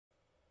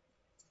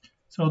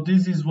So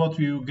this is what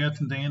we will get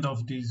in the end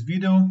of this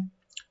video.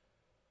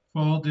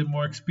 For the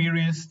more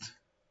experienced,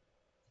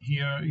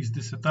 here is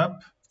the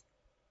setup.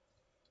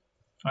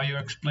 I will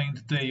explain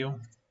the detail.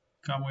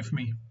 Come with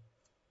me.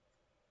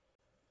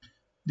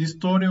 This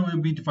tutorial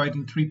will be divided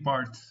in 3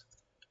 parts.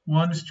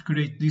 One is to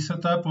create the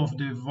setup of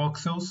the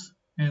voxels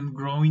and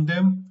growing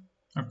them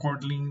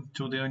according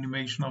to the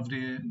animation of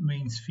the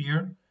main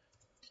sphere.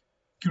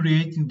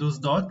 Creating those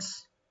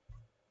dots,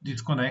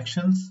 these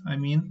connections, I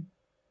mean.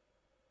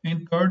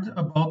 And third,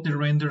 about the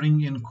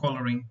rendering and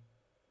coloring.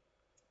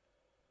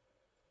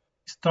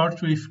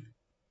 Start with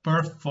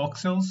perf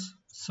voxels,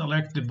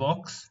 select the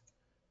box.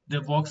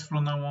 The box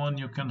from now on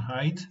you can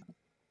hide.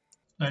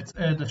 Let's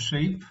add a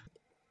shape.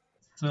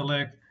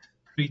 Select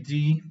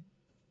 3D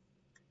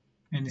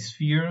and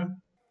sphere.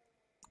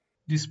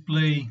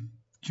 Display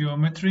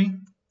geometry.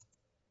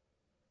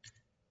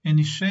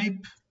 And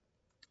shape,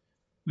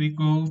 we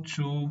go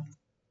to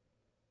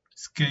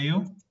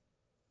scale,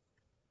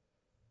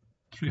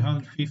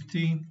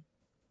 350,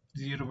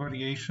 0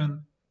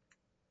 variation.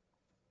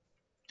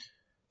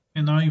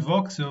 And now in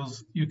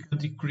voxels, you can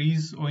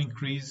decrease or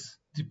increase,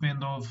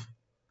 depending on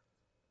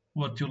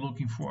what you're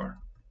looking for.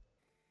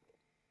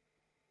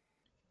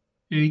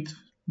 8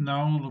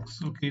 now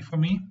looks okay for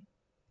me.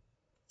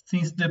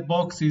 Since the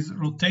box is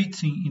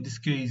rotating in this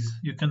case,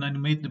 you can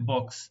animate the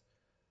box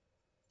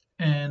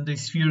and the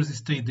spheres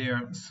stay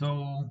there.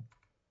 So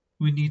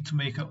we need to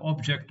make an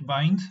object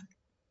bind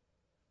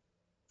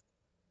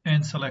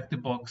and select the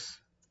box.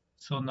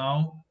 So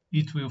now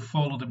it will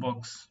follow the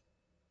box.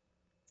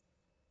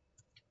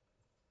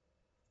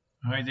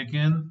 Hide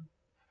again.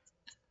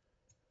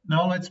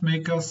 Now let's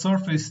make a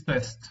surface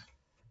test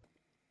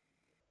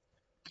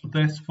to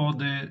test for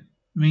the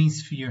main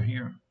sphere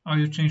here. I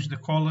will change the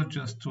color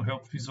just to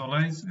help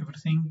visualize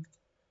everything.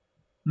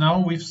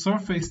 Now with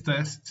surface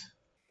test,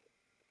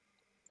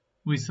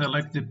 we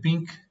select the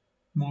pink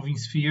moving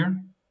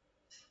sphere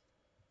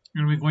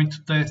and we're going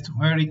to test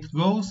where it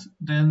goes,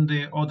 then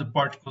the other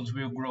particles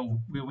will grow,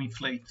 will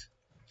inflate.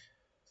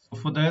 So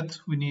for that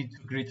we need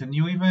to create a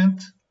new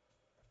event.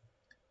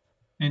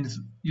 And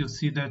you'll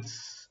see that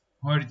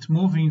where it's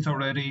moving is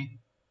already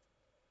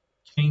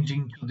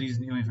changing to this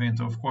new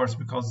event, of course,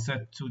 because it's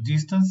set to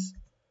distance.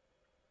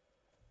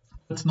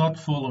 It's not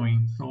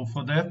following. So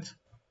for that,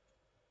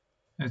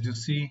 as you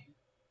see,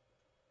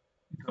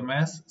 it's a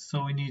mess.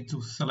 So we need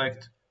to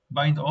select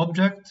bind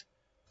object,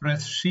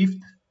 press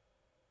shift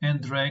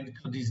and drag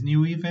to this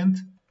new event.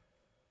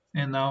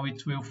 And now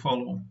it will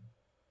follow.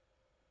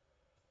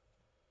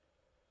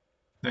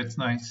 That's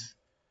nice.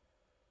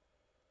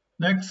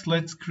 Next,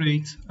 let's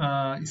create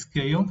a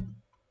scale.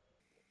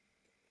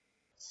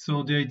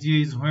 So the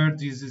idea is where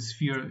this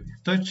sphere is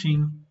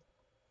touching,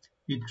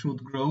 it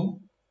should grow.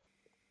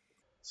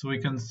 So we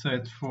can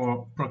set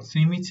for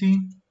proximity,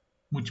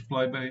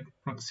 multiply by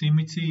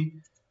proximity,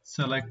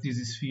 select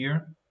this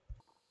sphere.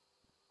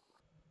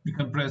 We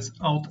can press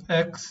Alt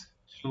X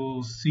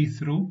to see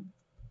through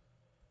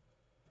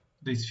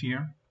the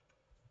sphere.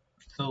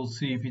 So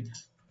see if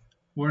it's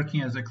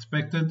working as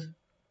expected.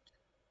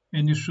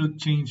 And you should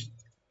change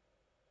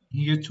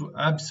here to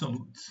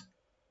absolute.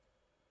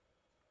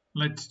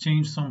 Let's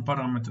change some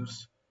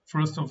parameters.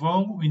 First of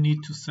all, we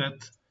need to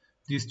set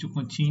this to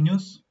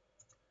continuous,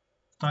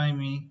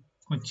 timing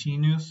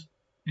continuous,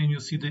 and you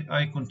see the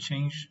icon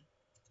change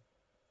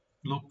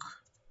look.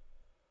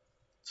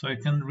 So I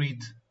can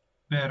read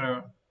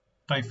better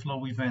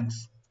tyFlow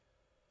events.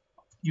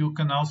 You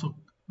can also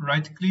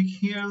right click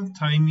here,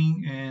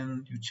 timing,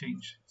 and you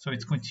change. So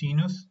it's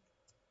continuous.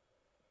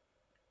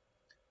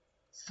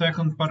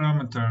 Second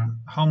parameter,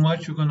 how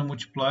much you're going to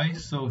multiply.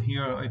 So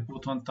here I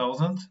put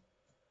 1000.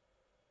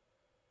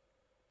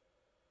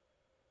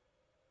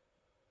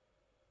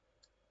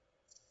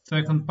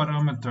 Second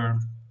parameter,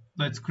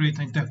 let's create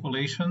an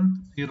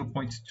interpolation,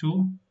 0.2.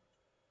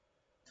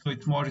 So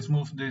it's more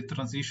smooth the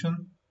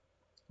transition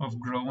of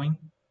growing.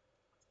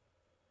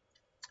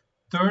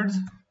 Third,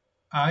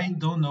 I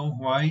don't know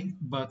why,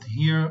 but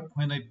here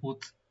when I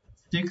put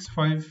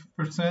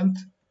 65%,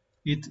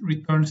 it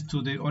returns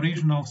to the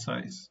original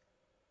size.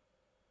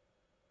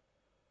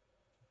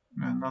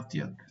 Not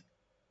yet.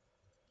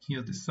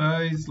 Here the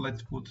size,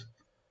 let's put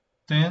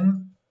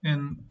 10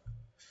 and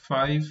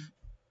 5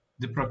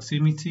 the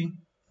proximity.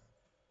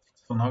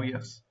 So now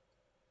yes.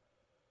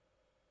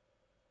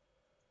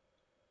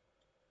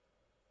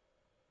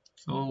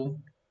 So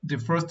the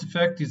first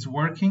effect is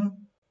working.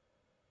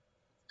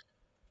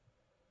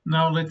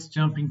 Now let's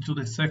jump into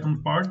the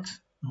second part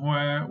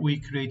where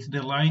we create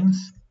the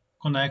lines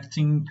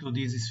connecting to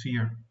this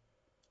sphere.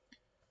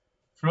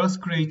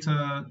 First create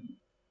a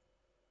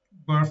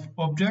birth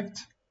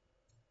object,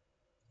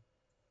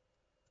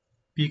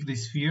 pick the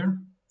sphere,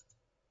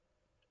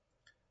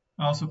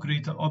 also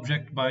create an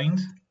object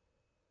bind,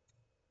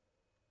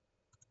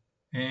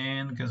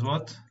 and guess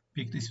what?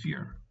 Pick the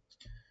sphere.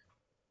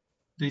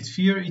 The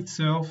sphere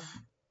itself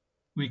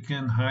we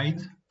can hide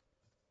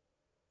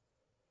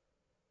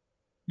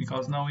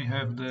because now we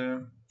have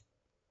the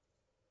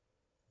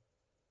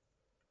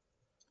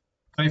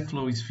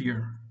tyFlow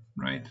sphere,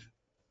 right?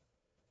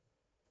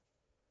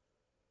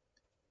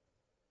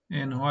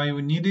 And why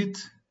we need it,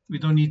 we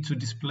don't need to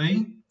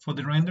display for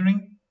the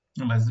rendering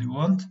unless you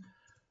want,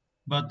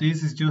 but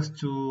this is just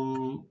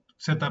to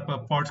set up a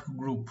particle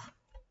group.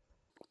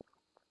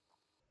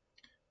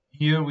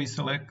 Here we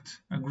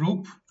select a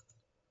group,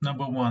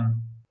 number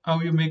 1. I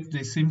will make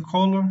the same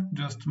color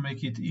just to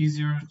make it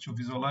easier to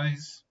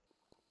visualize.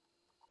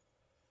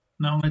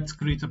 Now let's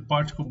create a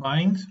particle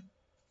bind.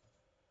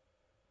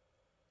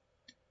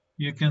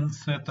 You can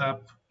set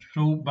up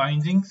show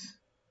bindings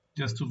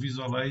just to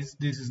visualize.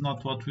 This is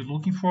not what we're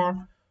looking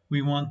for.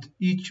 We want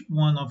each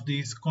one of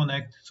these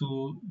connect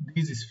to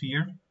this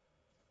sphere.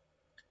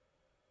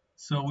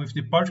 So with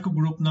the particle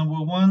group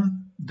number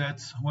 1,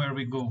 that's where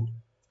we go.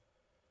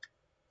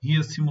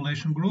 Here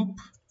simulation group,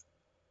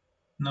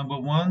 number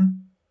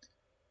 1,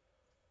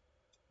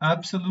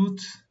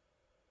 absolute,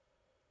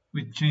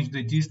 we change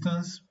the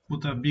distance,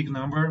 put a big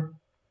number,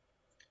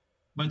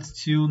 but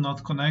still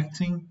not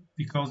connecting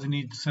because we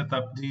need to set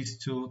up this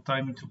to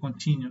time to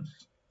continuous.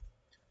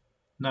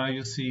 Now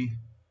you see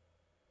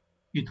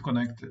it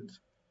connected.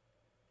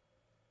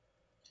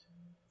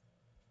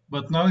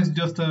 But now it's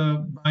just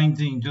a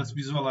binding, just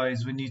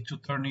visualize. We need to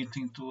turn it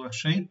into a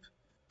shape.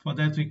 For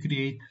that we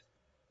create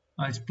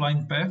a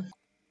spline path,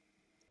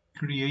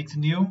 create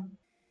new,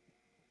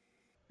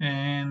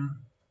 and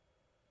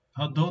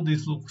although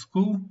this looks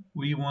cool,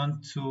 we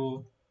want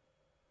to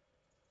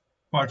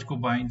particle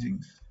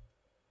bindings.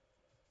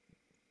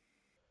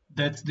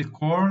 That's the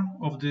core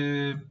of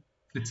the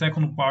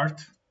second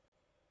part.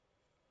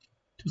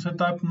 To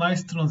set up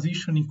nice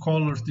transitioning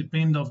colors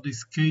depending on the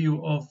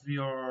scale of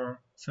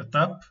your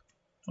setup,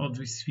 of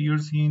the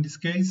spheres here in this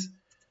case,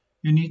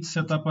 you need to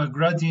set up a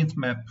gradient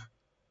map.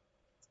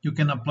 You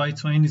can apply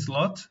to any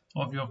slot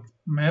of your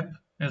map,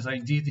 as I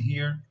did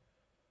here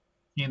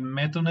in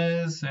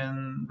metalness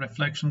and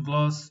reflection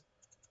gloss,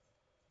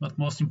 but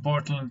most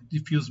important,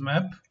 diffuse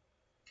map.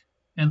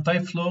 And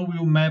tyFlow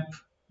will map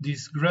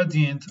this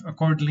gradient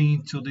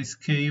accordingly to the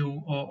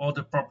scale or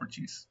other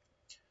properties.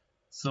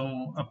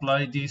 So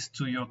apply this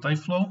to your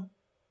tyFlow.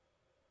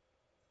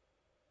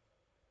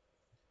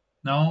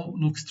 Now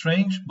looks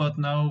strange, but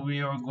now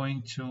we are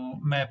going to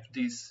map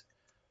this.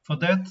 For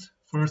that,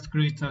 first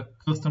create a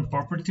custom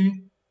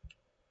property.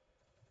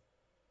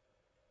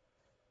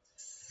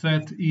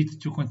 Set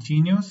it to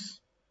continuous.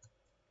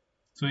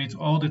 So it's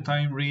all the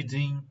time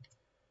reading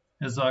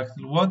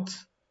exactly what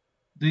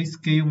the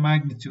scale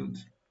magnitude.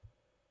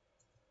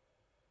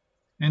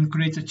 And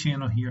create a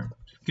channel here,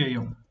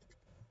 scale.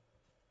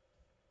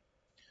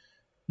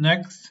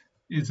 Next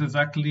is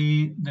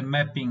exactly the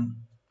mapping.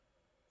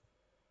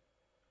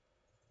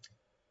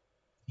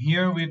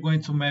 Here we're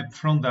going to map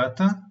from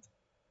data,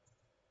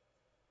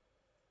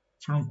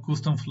 from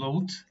custom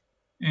float,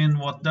 and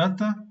what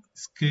data?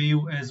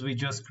 Scale as we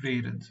just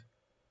created.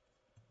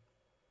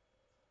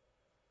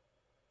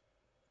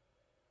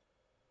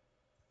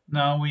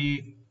 Now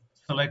we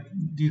select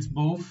these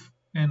both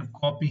and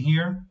copy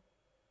here.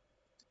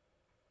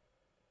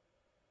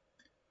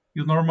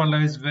 You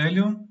normalize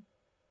value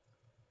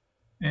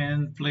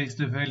and place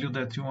the value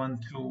that you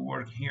want to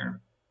work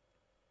here.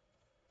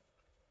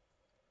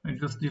 I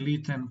just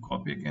delete and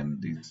copy again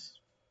this.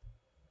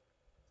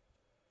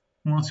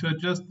 Once you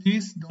adjust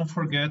this, don't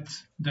forget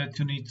that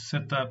you need to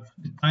set up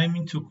the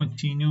timing to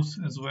continuous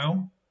as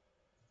well.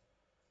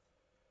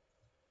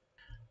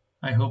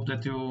 I hope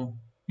that you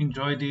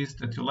enjoy this,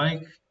 that you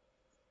like.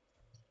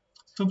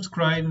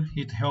 Subscribe,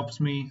 it helps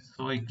me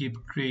so I keep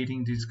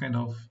creating this kind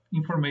of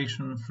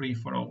information free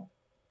for all.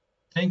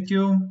 Thank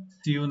you,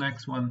 see you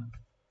next one.